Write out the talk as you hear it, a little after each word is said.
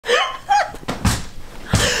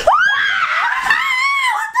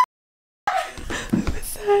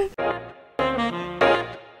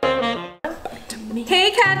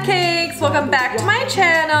cat cakes! Welcome back to my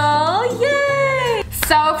channel! Yay!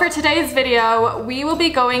 So for today's video, we will be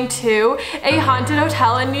going to a haunted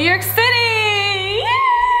hotel in New York City! Yay!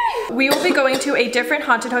 We will be going to a different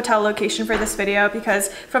haunted hotel location for this video because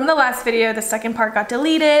from the last video, the second part got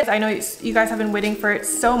deleted. I know you guys have been waiting for it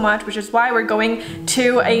so much, which is why we're going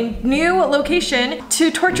to a new location to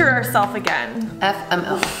torture ourselves again.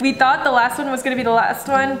 FML. We thought the last one was gonna be the last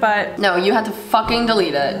one, but... No, you had to fucking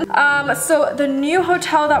delete it. So the new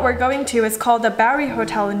hotel that we're going to is called the Bowery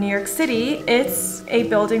Hotel in New York City. It's a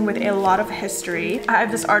building with a lot of history. I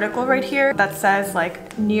have this article right here that says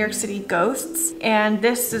like New York City ghosts, and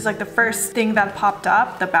this is like the first thing that popped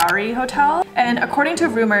up, the Bowery Hotel. And according to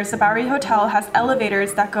rumors, the Bowery Hotel has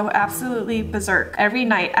elevators that go absolutely berserk every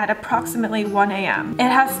night at approximately 1 a.m. It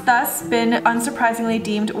has thus been unsurprisingly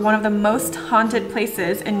deemed one of the most haunted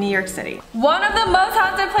places in New York City. One of the most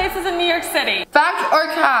haunted places in New York City. Fact or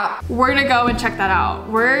cap? We're gonna go and check that out.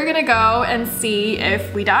 We're gonna go and see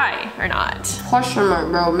if we die or not. Question mark,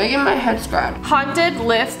 bro. Making my head scratch. Haunted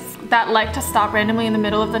lifts that like to stop randomly in the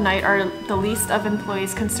middle of the night are the least of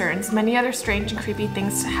employees' concerns. Many other strange and creepy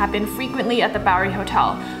things happen frequently at the Bowery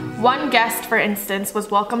Hotel. One guest, for instance,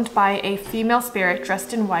 was welcomed by a female spirit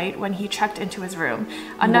dressed in white when he checked into his room.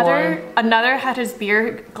 Another had his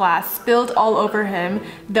beer glass spilled all over him,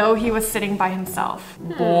 though he was sitting by himself.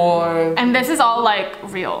 Boy. And this is all like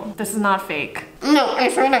real. This is not fake. No, I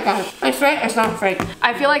swear to God. I swear it's not fake.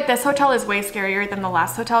 I feel like this hotel is way scarier than the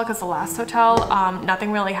last hotel because the last hotel,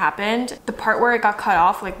 nothing really happened. The part where it got cut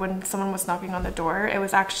off, like when someone was knocking on the door, it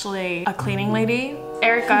was actually a cleaning lady.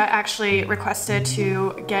 Erica actually requested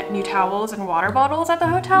to get new towels and water bottles at the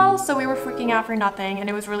hotel, so we were freaking out for nothing and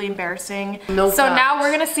it was really embarrassing. So now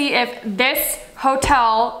we're gonna see if this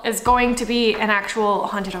hotel is going to be an actual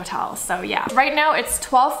haunted hotel. So yeah. Right now it's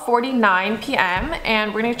 12:49 p.m.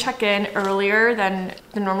 and we're gonna check in earlier than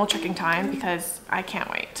the normal checking time because I can't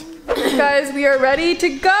wait. Guys, we are ready to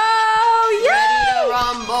go! Yay! Ready to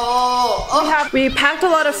rumble! Oh. We packed a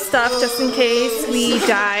lot of stuff just in case we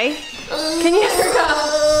die. Can you stop?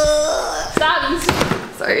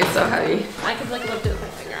 Sorry, it's so heavy. I could like lift it with my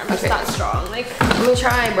finger. I'm just not strong. Like, let me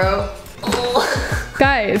try, bro. Oh.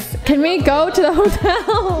 Guys, can we go to the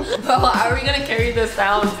hotel? Well, how are we gonna carry this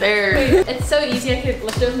downstairs? Wait, it's so easy. I could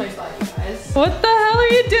lift it with my butt, you guys. What the hell are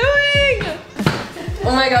you doing?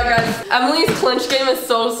 Oh my God, guys. Emily's clinch game is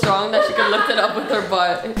so strong that she can lift it up with her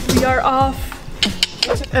butt. We are off.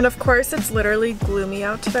 And of course, it's literally gloomy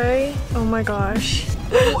out today. Oh my gosh.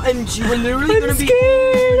 OMG, we're literally gonna be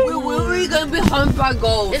scared. We're literally gonna be haunted by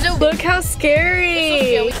ghosts. Look how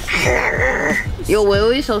scary. Yo,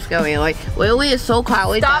 Willy's so scary. Like, Willy is so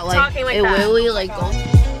cloudy that like, it literally like goes.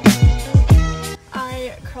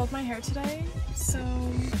 I curled my hair today, so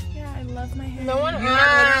yeah, I love my hair. No one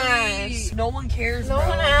asked. No one cares, No bro.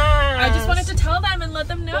 one asked. I just wanted to tell them and let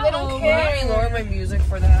them know. Well, they don't care. Let me lower my music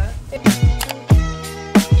for that.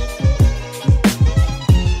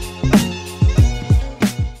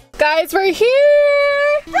 Guys, we're here!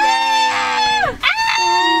 Ah!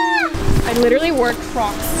 Ah! I literally wore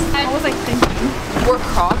Crocs. What was I thinking? Wore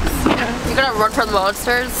Crocs? Yeah. You're gonna run from the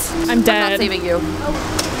monsters? I'm dead. I'm not saving you.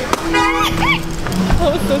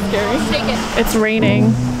 That was so scary. Shake it. It's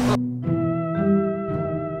raining.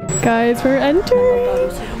 Guys, we're entering.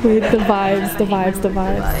 Wait, the vibes, the vibes, the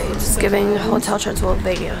vibes. Just giving Hotel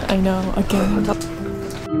Transylvania. I know, again.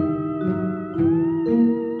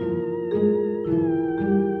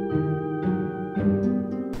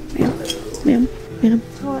 Ma'am,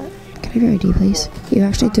 What? can I have your ID, please? You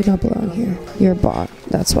actually do not belong here. You're a bot,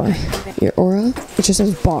 that's why. Your aura, it just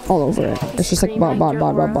says bot all over it. It's just like bot.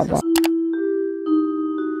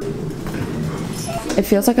 It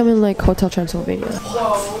feels like I'm in like Hotel Transylvania.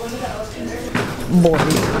 Boy.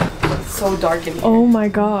 It's so dark in here. Oh my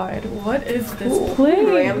god, what is this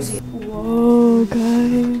place? Whoa,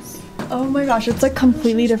 guys. Oh my gosh, it's like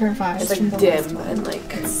completely different vibes. It's like dim and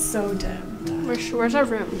like so dim. Where's our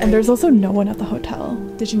room? And there's also no one at the hotel.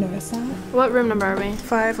 Did you notice that? What room number are we?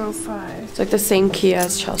 505. it's like the same key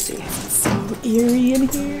as Chelsea. So eerie in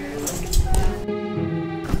here.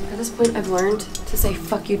 At this point, I've learned to say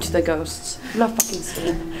fuck you to the ghosts. I'm not fucking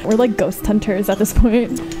scared. We're like ghost hunters at this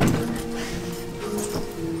point.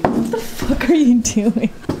 What the fuck are you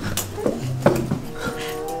doing?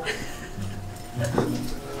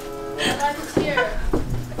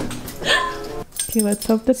 Okay, let's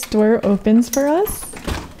hope this door opens for us.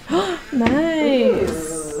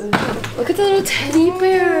 Nice. Look at the little teddy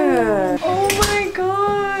bear. Oh my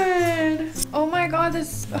god. Oh my god,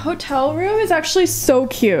 this hotel room is actually so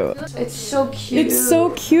cute. It's so cute. It's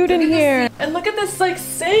so cute in here. And look at this like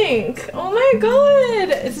sink. Oh my god.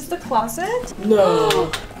 Is this the closet?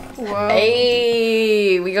 No. Whoa.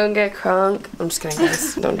 Hey, we gonna get crunk. I'm just kidding,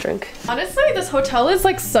 guys. Don't drink. Honestly, this hotel is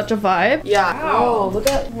like such a vibe. Yeah. Wow. Oh, look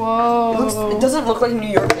at. Whoa. It doesn't look like New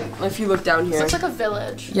York if you look down here. It looks like a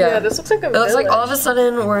village. Yeah, this looks like a It looks like village. all of a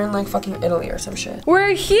sudden we're in like fucking Italy or some shit. We're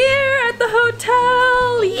here at the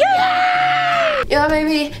hotel. Yay! Yeah,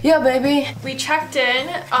 baby. Yeah, baby. We checked in.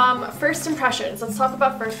 First impressions. Let's talk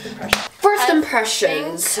about first impressions. First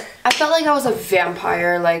impressions. I felt like I was a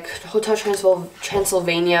vampire, like Hotel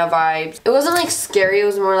Transylvania vibes. It wasn't like scary, it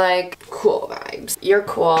was more like cool vibes. You're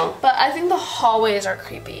cool. But I think the hallways are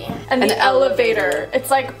creepy. And the elevator.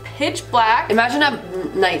 It's like pitch black. Imagine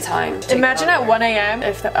at nighttime. Imagine at 1 a.m.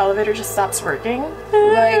 if the elevator just stops working.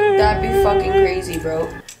 Like, that'd be fucking crazy, bro.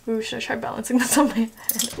 Ooh, should I try balancing this on my head?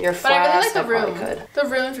 You're But I really like the probably room. could. The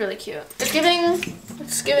room's really cute. It's giving.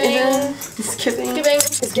 It's giving. It's giving. It's giving.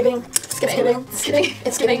 It's giving. It's giving.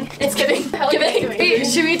 It's giving. It's giving. It's giving. Wait,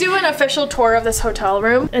 should we do an official tour of this hotel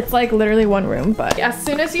room? It's like literally one room, but as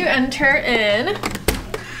soon as you enter in,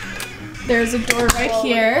 there's a door right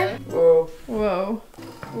here. Whoa. Whoa.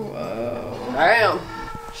 Whoa. Damn.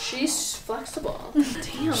 She's flexible.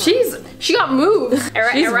 Damn. She got moves.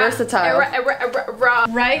 She's versatile.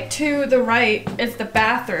 Right to the right is the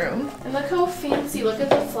bathroom. And look how fancy. Look at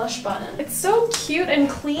the flush button. It's so cute and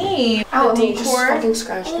clean. Oh, the you just decor. fucking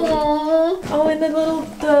scratched me. Oh, and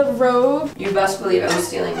the robe. You best believe I'm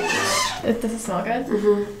stealing these. Does it smell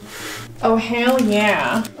good? Oh, hell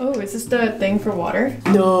yeah. Oh, is this the thing for water?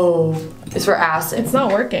 No. It's for acid. It's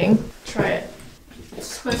not working. Try it.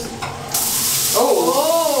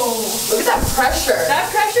 Oh. Look at that pressure. That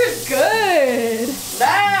pressure's good.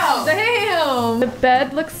 Wow. Damn. The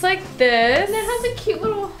bed looks like this. And it has a cute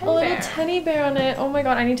little teddy bear on it. Oh my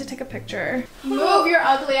god, I need to take a picture. Move your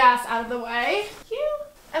ugly ass out of the way.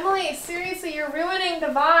 Emily, seriously, you're ruining the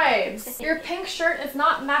vibes. Your pink shirt is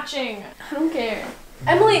not matching. I don't care.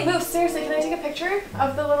 Emily, move. Seriously, can I take a picture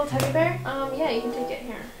of the little teddy bear? Yeah, you can take it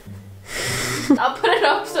here. I'll put it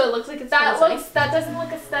up so it looks like it's That doesn't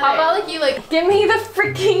look aesthetic. How about like you like Give me the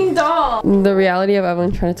freaking doll. The reality of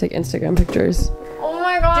Evelyn trying to take Instagram pictures. Oh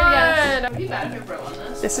my god. It'd be bad if you're bro on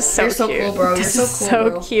this. This is so You're so cute. cool, bro. This You're is so so cool,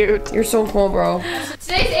 bro. cute. You're so cool, bro.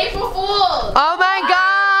 Today's April Fool's! Oh my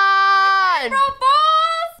god! April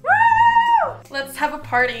Fools! Woo! Let's have a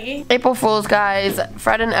party. April Fools, guys.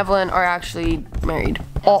 Fred and Evelyn are actually married.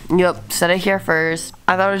 Oh, yep. Said it here first.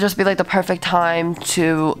 I thought it would just be like the perfect time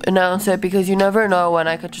to announce it because you never know when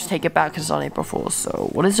I could just take it back because it's on April Fools. So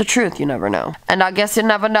what is the truth? You never know. And I guess you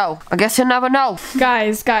never know. I guess you never know.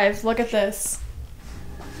 Guys, look at this.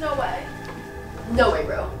 No way. No way,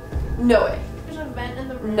 bro. No way. There's a vent in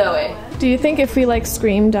the room. No way. Do you think if we like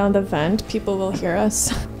scream down the vent, people will hear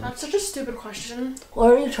us? That's such a stupid question. Why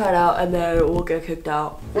don't you try it out and then we'll get kicked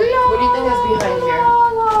out? What do you think is behind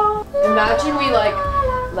here? Imagine we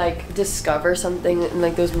like discover something in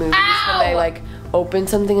like those movies when they like open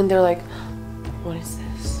something and they're like, what is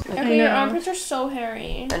this? Like, Okay, your know. armpits are so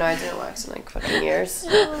hairy. I know I didn't wax in like fucking years.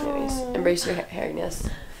 Anyways, embrace your hairiness.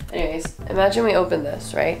 Anyways, imagine we open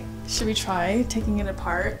this, right? Should we try taking it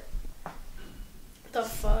apart? The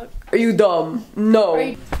fuck? Are you dumb?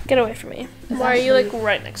 No. Get away from me. Why are you like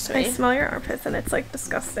right next to I me? smell your armpits and it's like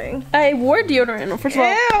disgusting. I wore deodorant. First of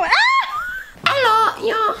all. Hello,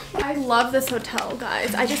 yeah. I love this hotel,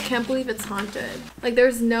 guys. I just can't believe it's haunted. Like,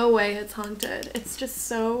 there's no way it's haunted. It's just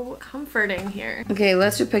so comforting here. Okay,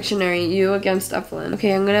 let's do Pictionary. You against Evelyn.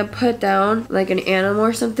 Okay, I'm gonna put down like an animal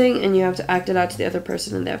or something and you have to act it out to the other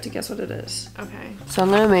person and they have to guess what it is. Okay. So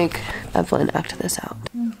I'm gonna make Evelyn act this out.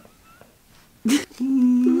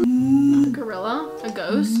 A gorilla? A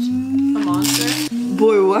ghost? A monster?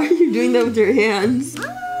 Boy, why are you doing that with your hands?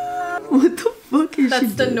 What the fuck is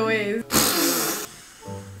That's the noise.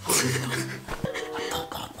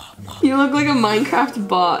 You look like a Minecraft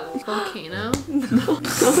bot. Volcano? No,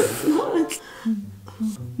 it's not.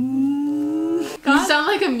 You sound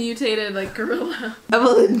like a mutated like gorilla.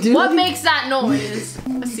 Evelyn, do What makes that noise?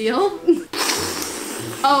 A seal?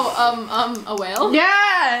 Oh, a whale?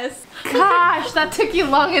 Yes! Gosh, that took you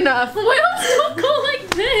long enough. Whales don't go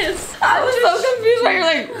like this. I was so confused why you're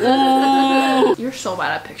like, oh. You're so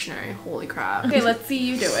bad at Pictionary. Holy crap. Okay, let's see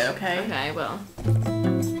you do it, okay? Okay, I will.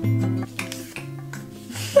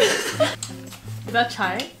 Is that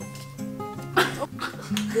chai?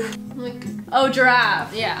 Like, Oh,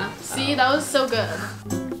 giraffe. yeah. See, that was so good.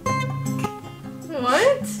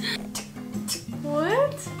 What?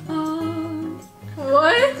 What?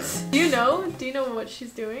 What? Do you know? Do you know what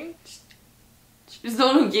she's doing? She's the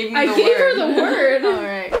one who gave me I the gave her word. the word. All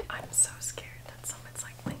right. I'm so scared that someone's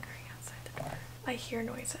like lingering outside the door. I hear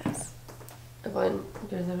noises. Evelyn,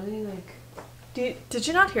 there's literally like... Did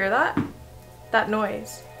you not hear that? That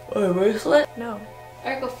noise? A bracelet? No.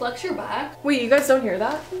 Erica, flex your back. Wait, you guys don't hear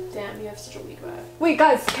that? Damn, you have such a weak back. Wait,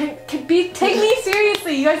 guys, take me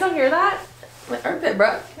seriously. You guys don't hear that? My armpit,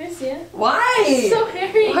 bro. Can I see it? Why? It's so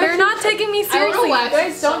hairy. They're not taking me seriously. You wax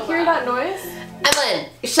guys it don't so hear bad. that noise? Evelyn,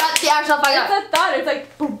 shut the actual fuck up. It's a thud. It's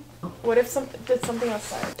like boom. What if there's something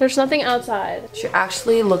outside? There's nothing outside. She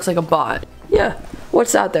actually looks like a bot. Yeah.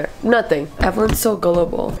 What's out there? Nothing. Evelyn's so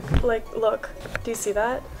gullible. Like, look. Do you see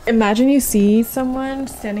that? Imagine you see someone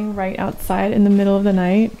standing right outside in the middle of the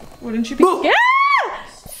night. Wouldn't you be? Yeah!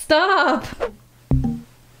 Stop.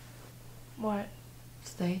 What?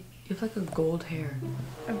 Stay. You have like a gold hair.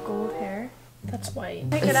 A gold hair? That's white.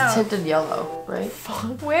 Take It's it out. tinted yellow, right?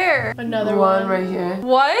 Where? Another one one. right here.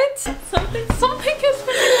 What? Something is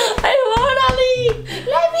I wanna leave.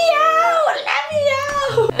 Let me out. Let me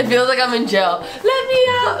out. It feels like I'm in jail. Let me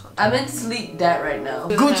out. I'm in sleep debt right now.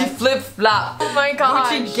 Gucci flip flop. Oh my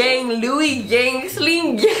gosh. Gucci gang, Louis gang,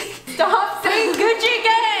 Sling gang. Stop saying Gucci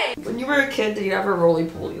gang! When you were a kid, did you have a roly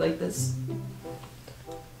poly like this?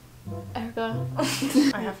 Erica,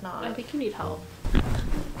 I have not. I think you need help.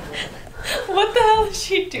 What the hell is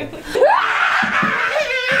she doing?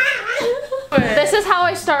 This is how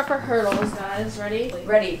I start for hurdles, guys. Ready?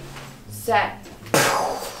 Ready, set.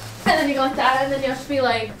 And then you go like that, and then you have to be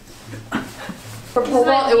like. For pole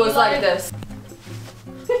vault, it was like this.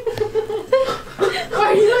 Why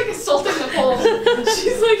are you like assaulting the pole?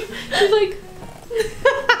 she's like.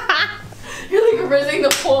 You're like raising the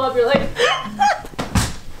pole up. You're like.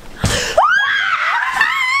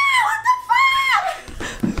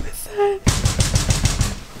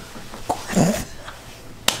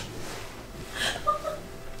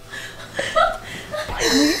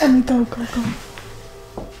 Emily, go.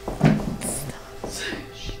 Stop.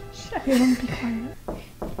 Shh. Everyone be quiet.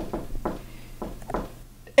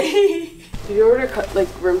 Did you order like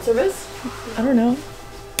room service? I don't know.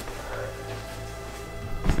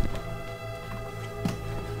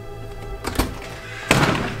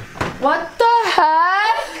 What the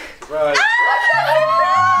heck? Right.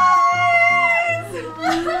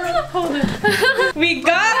 Hold it. We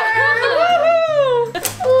got her!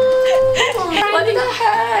 What the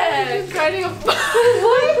heck? Riding a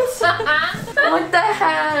What the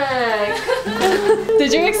heck?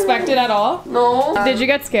 Did you expect it at all? No. Did you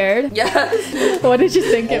get scared? Yes. What did you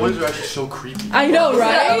think it Always was? are actually so creepy. I know,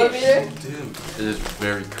 right? Elevator? Damn, it is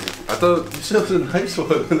very creepy. I thought you said it was a nice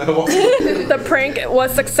one and I walked in. The prank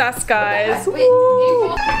was success, guys.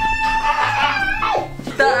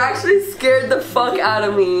 That actually scared the fuck out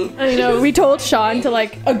of me. I know. We told Sean to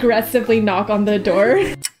like aggressively knock on the door.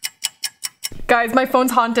 Guys, my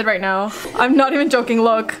phone's haunted right now. I'm not even joking.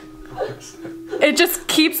 Look. It just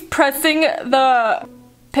keeps pressing the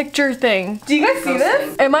picture thing. Do you guys see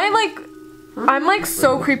this? Am I like... I'm like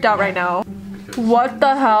so creeped out right now. What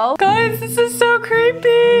the hell? Guys, this is so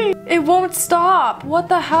creepy. It won't stop. What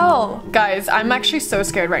the hell? Guys, I'm actually so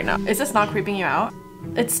scared right now. Is this not creeping you out?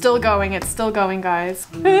 It's still going, guys.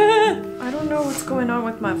 I don't know what's going on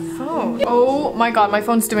with my phone. Oh my god, my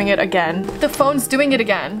phone's doing it again. The phone's doing it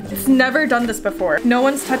again. It's never done this before. No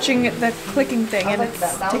one's touching the clicking thing and it's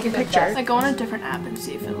taking pictures. Like go on a different app and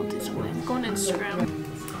see if it'll do something. Go on Instagram.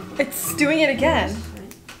 It's doing it again.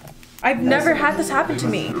 I've never had this happen to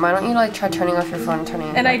me. Why don't you like try turning off your phone and turning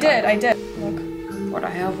it And I back on? did. Look. What I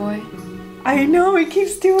have, boy? I know, it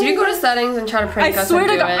keeps doing it. Did you go to settings and try to prank us? I swear and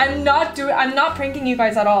to do God, it? I'm not pranking you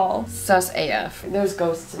guys at all. Sus AF. There's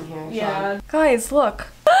ghosts in here. Yeah. Guys, look.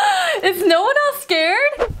 Is no one else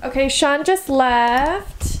scared? Okay, Sean just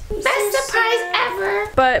left. Best surprise ever.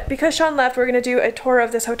 But because Sean left, we're gonna do a tour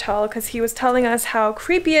of this hotel because he was telling us how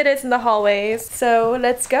creepy it is in the hallways. So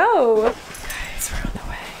let's go. Guys, we're on the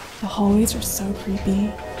way. The hallways are so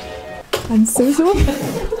creepy. I'm so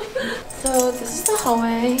So this is the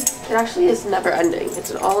hallway. It actually is never ending.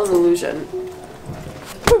 It's all an illusion.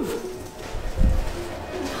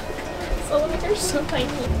 So they're so tiny.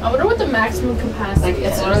 I wonder what the maximum capacity Like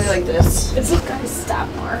it's is. literally like this. It's like guys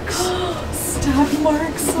stab marks. stab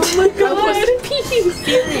marks. Oh my I wasn't being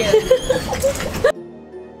serious.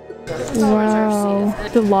 Wow.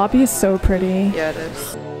 The lobby is so pretty. Yeah, it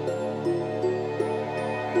is.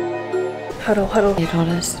 Huddle. They told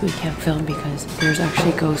us we can't film because there's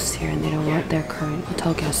actually ghosts here and they don't want their current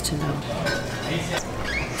hotel guests to know.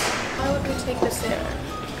 Why would we take this there?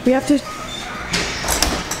 We have to...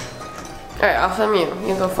 Alright, I'll film you.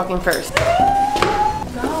 You go fucking first.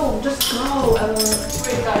 No. just go, Evelyn.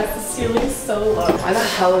 Wait guys, the ceiling's so low. Why the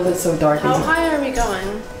hell is it so dark? How high are we going?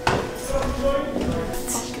 What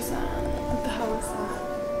is that? What the hell is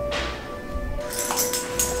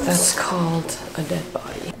that? That's called a dead body.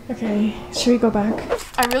 Okay, should we go back?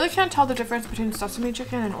 I really can't tell the difference between sesame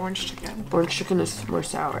chicken and orange chicken. Orange chicken is more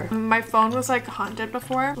sour. My phone was like haunted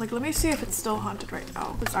before. Like, let me see if it's still haunted right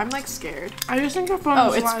now. Because I'm like scared. I just think your phone Oh,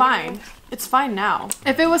 is it's fine. It's fine now.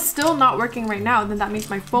 If it was still not working right now, then that means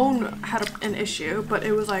my phone had an issue. But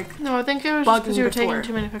it was like, No, I think it was just because you were before. taking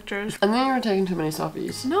too many pictures. And then you were taking too many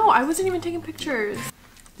selfies. no, I wasn't even taking pictures.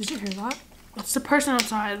 Did you hear that? It's the person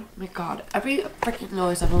outside. Oh my god, every freaking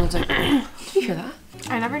noise, everyone's like, did you hear that?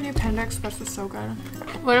 I never knew Panda Express was so good.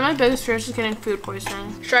 One of my biggest fears is getting food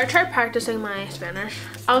poisoning. Should I try practicing my Spanish?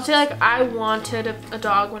 I would say like I wanted a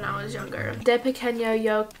dog when I was younger. De pequeño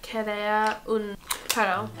yo quería un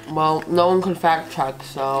perro. Well, no one can fact check,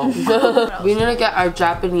 so. We need to get our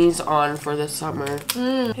Japanese on for this summer.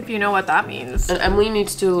 If you know what that means. And Emily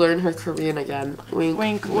needs to learn her Korean again. Wink.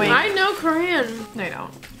 Wink, wink. I know Korean. No, you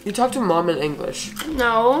don't. You talk to mom in English.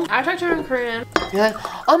 No, I talked to her in Korean. You're like,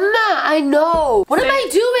 엄마, I know. What am I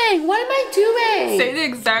doing? What am I doing? Say the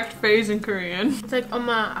exact phrase in Korean. It's like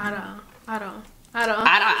엄마 알아. Ara.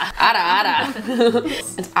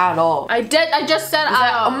 It's at all. I just said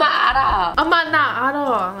알아. 엄마 알아. 엄마 나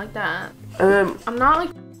알아. Like that. I'm not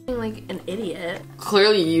like an idiot.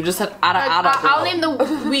 Clearly, you just said ara. I'll name the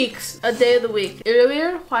weeks. A day of the week.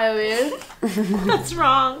 일요일, 화요일. What's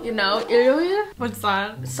wrong? You know, 일요일, What's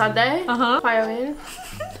that? Sunday, Uh-huh. 화요일.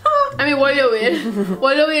 I mean, 월요일.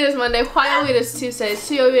 월요일 is Monday. 화요일 is Tuesday.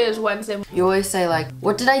 수요일 is Wednesday. You always say like,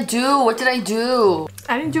 what did I do? What did I do?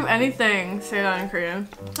 I didn't do anything. Say that in Korean.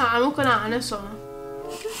 아무거나 안 했어.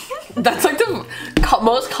 That's like the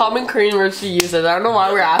most common Korean word she uses. I don't know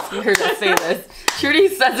why we're asking her to say this. She already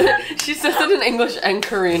says it. She says it in English and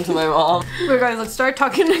Korean to my mom. Wait guys, let's start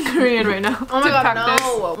talking in Korean right now. Oh my to god, practice.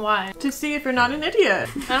 no. Why? To see if you're not an idiot.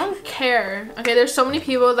 I don't care. Okay, there's so many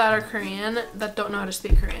people that are Korean that don't know how to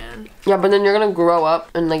speak Korean. Yeah, but then you're gonna grow up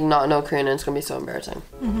and like not know Korean and it's gonna be so embarrassing.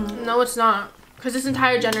 No, it's not. Because this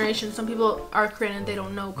entire generation, some people are Korean and they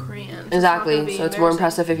don't know Korean. So Exactly. it's not gonna be So it's more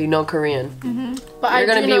embarrassing. impressive if you know Korean. But You're I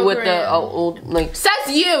gonna do be know with Korean. the old like. Says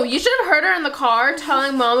you. You should have heard her in the car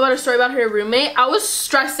telling mom about a story about her roommate. I was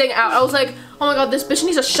stressing out. I was like, oh my god, this bitch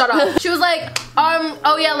needs to shut up. She was like,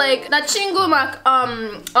 oh yeah, like 나 친구 막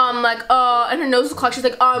and her nose was clogged. She's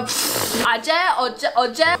like, 어제.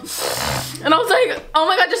 And I was like, oh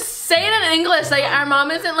my god, just say it in English. Like our mom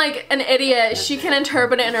isn't like an idiot. She can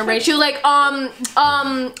interpret it in her brain. She was like, I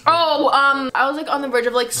was like on the verge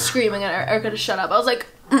of like screaming at Erica to shut up. I was like,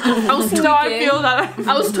 I was tweaking. No, I feel that.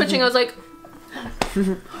 I was twitching. I was like,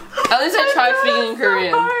 At least I tried speaking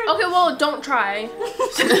Korean. okay, well, don't try.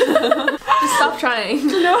 Just stop trying.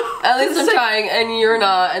 No. At least I'm trying and you're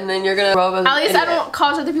not, and then you're gonna grow up as At least an I idiot. don't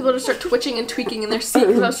cause other people to start twitching and tweaking in their seat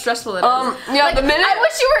because how stressful it is. Yeah, like, the minute I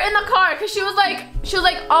wish you were in the car because she was like,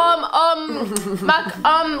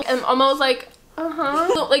 and Mama was like,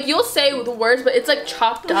 So, like you'll say the words, but it's like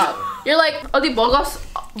chopped up. You're like, 어디 먹었어?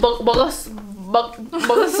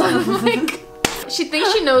 Like, she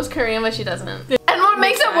thinks she knows Korean, but she doesn't. And what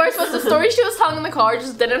makes it worse was the story she was telling in the car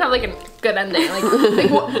just didn't have like a good ending. Like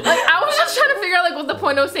I was just trying to figure out like what the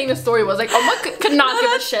point of saying the story was. Like, Oma could not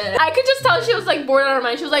give a shit. I could just tell she was like bored out of her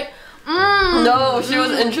mind. She was like, No, she was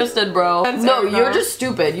interested, bro. No, it, you're bro. just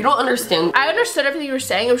stupid. You don't understand. I understood everything you were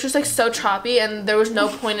saying. It was just like so choppy, and there was no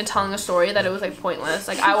point in telling a story that it was like pointless.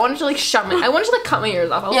 Like I wanted to like cut my ears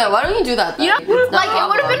off. I was Yeah, like, why don't you do that then? you know, It's not like it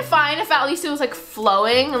would have problem. been fine if at least it was like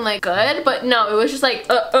flowing and like good, but no, it was just like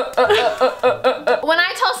When I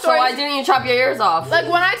tell So stories, why didn't you chop your ears off? like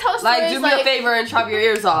when I tell stories, Like, do me a favor and chop your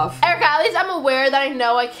ears off. Erica, at least I'm aware that I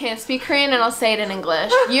know I can't speak Korean and I'll say it in English.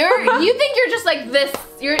 You think you're just like this.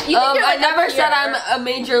 You think you're I like never up said here. I'm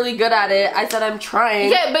majorly good at it. I said I'm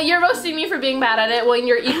trying. Yeah, but you're roasting me for being bad at it when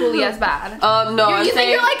you're equally as bad. No, I'm You think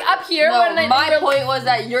saying. you're like up here No, when my you're point was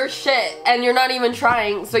that you're shit and you're not even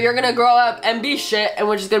trying, so you're gonna grow up and be shit, and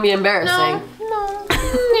which is gonna be embarrassing.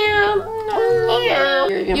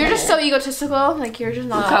 You're just so egotistical. Like you're just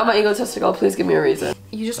not. How am I egotistical? Please give me a reason.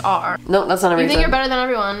 You just are. No, that's not a You reason. think you're better than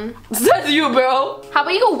everyone. Says you, bro. How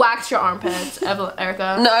about you go wax your armpits,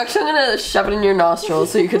 Erica? No, actually, I'm gonna shove it in your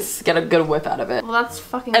nostrils so you could get a good whiff out of it. Well, that's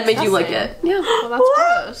fucking. And make you lick disgusting. it. Yeah. Well, that's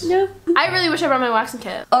gross. Yeah. I really wish I brought my waxing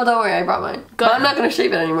kit. Oh, don't worry, I brought mine. Good. But I'm not gonna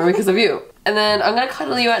shave it anymore because of you. And then I'm gonna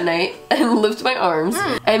cuddle you at night and lift my arms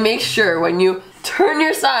and make sure when you turn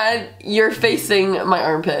your side, you're facing my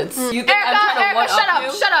armpits. You think I'm trying to Erica, one-up shut up,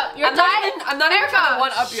 you? shut up. You're I'm not even trying to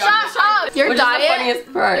one-up you. I'm just trying to out. Your Which is the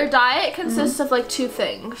funniest part. Your diet consists of like two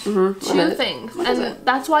things. Two things. What is And it?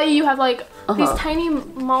 that's why you have like these tiny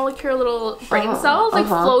molecular little brain cells like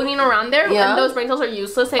floating around there. Yeah. And those brain cells are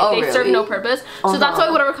useless. They serve really? no purpose. So that's why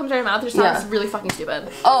whatever comes out of your mouth just sounds really fucking stupid.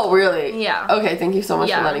 Oh, really? Yeah. Okay, thank you so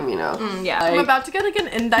much for letting me know. Yeah. I'm about to get like an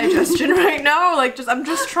indigestion right now. Like I'm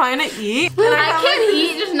just trying to eat. And I can't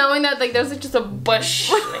eat just knowing that like there's like just a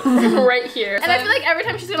bush like, right here. And I feel like every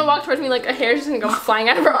time she's gonna walk towards me, like a hair is just gonna go flying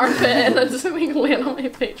out of her armpit and then just like land on my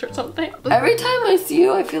face or something. Every time I see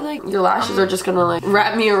you, I feel like your lashes are just gonna like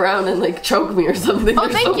wrap me around and like choke me or something. Oh,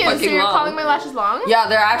 They're thank so you. So fucking you're long. calling my lashes long? Yeah,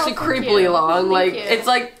 they're actually thank creepily you. long. Thank Like you. it's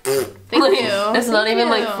like Thank like, you. it's not Thank even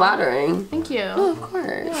like you. flattering. Thank you. Oh, of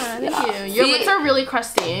course. Yeah, thank you. Your lips are really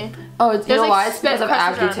crusty. Oh, it's, you There's, know like, why? It's spit because of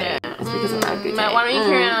crusted Accutane. around It's because of Accutane. Why don't you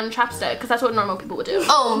carry on chapstick? Because that's what normal people would do.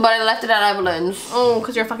 Oh, but I left it at Evelyn's. Oh,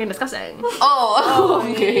 because you're fucking disgusting. Oh,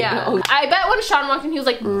 okay. Yeah. Okay. I bet when Sean walked in, he was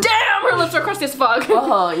like, damn, her lips are crusty as fuck.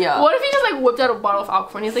 Yeah. What if he just like whipped out a bottle of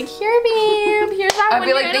alcohol and he's like, here, babe, here's our I'd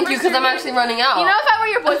be like, thank you, because I'm actually running out. You know, if I were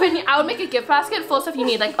your boyfriend, I would make a gift basket full of stuff you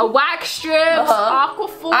need, like a wax strips,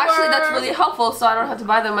 Aquaphor. Actually, that's really helpful, so I don't have to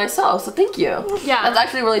buy them myself. So thank you. Yeah. That's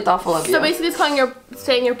actually really thoughtful of you. So basically, it's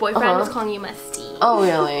saying your boyfriend is calling you musty. Oh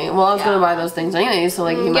really? Well, I was gonna buy those things anyway, so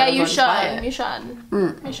like you might as well just buy it. You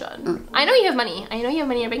should. You should. I know you have money. I know you have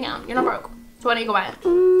money in your bank account. You're not broke. So why don't you go buy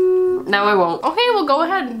it? Now I won't. Okay, well go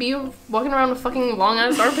ahead and be walking around with fucking long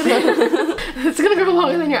ass armpit hair. It's gonna grow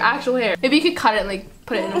longer than your actual hair. Maybe you could cut it and like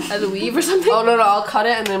put it in as a weave or something. Oh no, I'll cut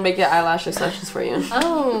it and then make it eyelash extensions for you.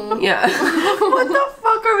 Oh. Yeah. What the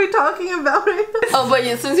fuck are we talking about? Oh, but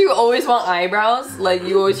yeah, since you always want eyebrows, like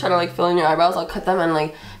you always try to like fill in your eyebrows, I'll cut them and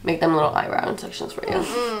like make them little eyebrow sections for you.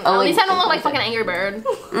 At least I don't look like fucking Angry Bird.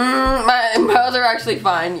 My eyebrows are actually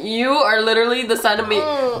fine. You are literally the centimeter.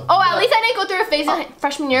 Oh, at least I didn't go through a phase in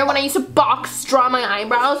freshman year when I used to draw my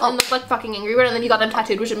eyebrows and look like fucking Angry Bird, and then you got them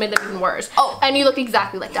tattooed, which made them even worse. Oh. And you looked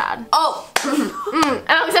exactly like Dad. Oh. And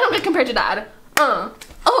at least I don't get compared to Dad. Oh.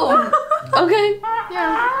 Okay.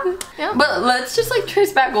 Yeah. But let's just like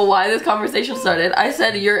trace back why this conversation started. I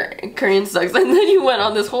said your Korean sucks, and then you went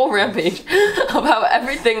on this whole rampage about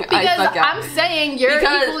everything I Because suck at. I'm saying you're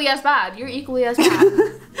equally as bad. You're equally as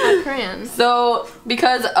bad. I'm Korean. So,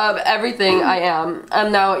 because of everything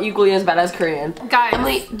I'm now equally as bad as Korean. Guys,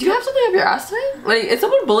 Emily, do you have something up your ass today? Like, is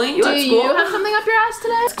someone bullying you at Do school? you have something up your ass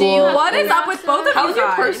today? School. Do you have what something is up up your with ass both of today? you How's your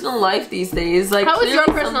guys? personal life these days? Like, How was your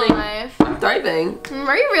clearly personal something- life? I'm thriving.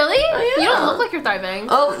 Are you really? Oh, yeah. You don't look like you're thriving.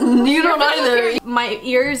 Oh, you don't either. My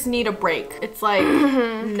ears need a break. It's like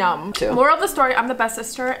numb. Too. Moral of the story, I'm the best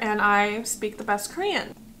sister and I speak the best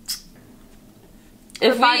Korean.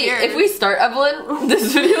 If we start, Evelyn,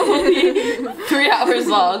 this video will be 3 hours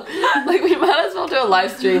long. Like, we might as well do a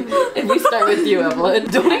live stream if we start with you, Evelyn.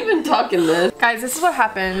 Don't even talk in this. Guys, this is what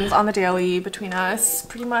happens on the daily between us,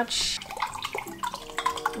 pretty much.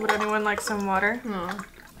 Would anyone like some water? No.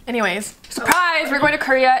 Anyways, surprise! We're going to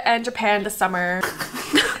Korea and Japan this summer.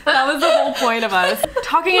 That was the whole point of us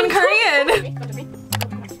talking in Korean.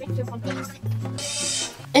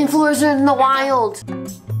 Influencer in the wild.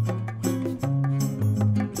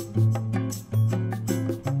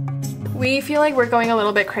 We feel like we're going a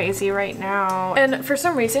little bit crazy right now. And for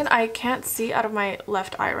some reason, I can't see out of my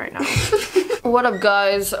left eye right now. What up,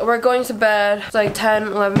 guys? We're going to bed. It's like 10,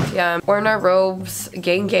 11 p.m. We're in our robes.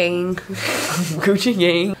 Gang, gang. Gucci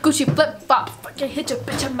gang. Gucci flip flop. Fucking hit your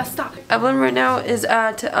bitch in my sock. Evelyn right now is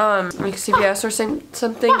at like CVS or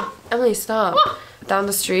something. Emily, stop. Down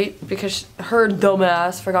the street because her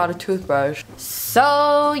dumbass forgot a toothbrush.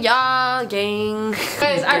 So yeah, gang.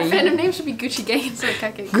 Guys, our fandom name should be Gucci Gang instead of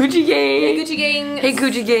Keke. Gucci gang. Hey, Gucci Gang. Hey,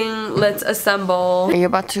 Gucci gang. Let's assemble. Are you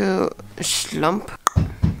about to slump?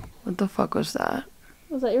 What the fuck was that?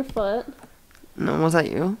 Was that your foot? No, was that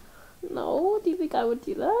you? No, do you think I would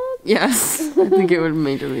do that? Yes, I think it would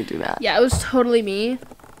majorly do that. Yeah, it was totally me.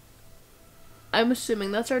 I'm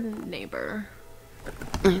assuming that's our neighbor.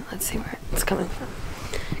 Let's see where it's coming from.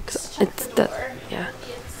 Cause it's the yeah.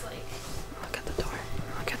 It's like Look at the door.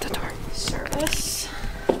 Look at the door. service.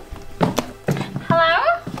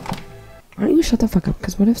 Hello? Why don't you shut the fuck up?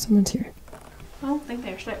 Because what if someone's here? I don't think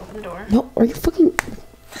there. Should I open the door? No, are you fucking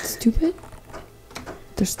stupid?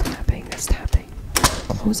 There's tapping. There's tapping.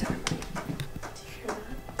 Close it, Emily.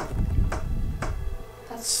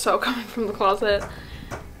 That's so coming from the closet.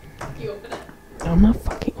 You open it. No, I'm not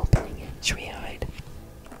fucking opening it. Should we hide?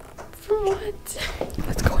 From what?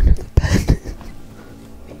 Let's go under the bed.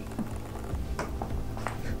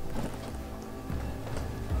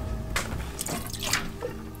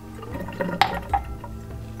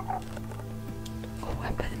 A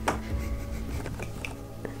weapon.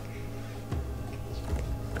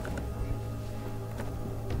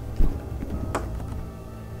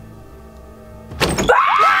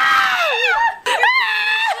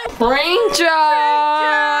 Prank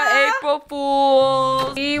job! April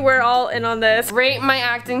Fools! We were all in on this. Rate my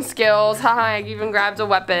acting skills. Haha, I even grabbed a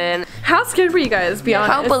weapon. How scared were you guys? Be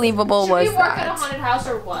honest. How believable Should was we work at a that? haunted house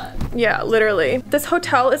or what? Yeah, literally. This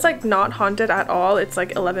hotel is like not haunted at all. It's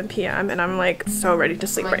like 11 p.m. and I'm like so ready to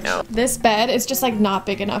sleep right now. This bed is just like not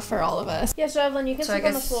big enough for all of us. Yeah, so Evelyn, you can sleep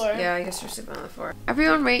on the floor. Yeah, I guess you're sleeping on the floor.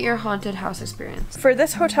 Everyone rate your haunted house experience. For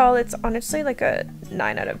this hotel, it's honestly like a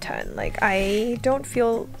 9 out of 10. Like I don't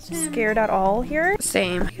feel scared at all here.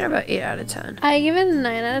 Same. I get about 8 out of 10. I give it a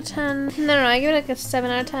 9 out of 10. No, I give it like a 7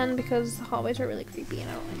 out of 10 because the hallways are really creepy and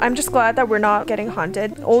I don't like I'm just glad that we're not getting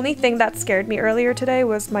haunted. Only thing that scared me earlier today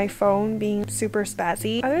was my phone being super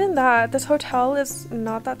spazzy. Other than that, this hotel is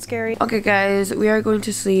not that scary. Okay guys, we are going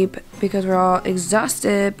to sleep because we're all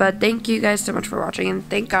exhausted, but thank you guys so much for watching and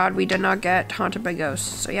thank God we did not get haunted by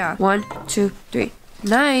ghosts. So yeah, 1, 2, 3,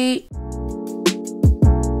 night.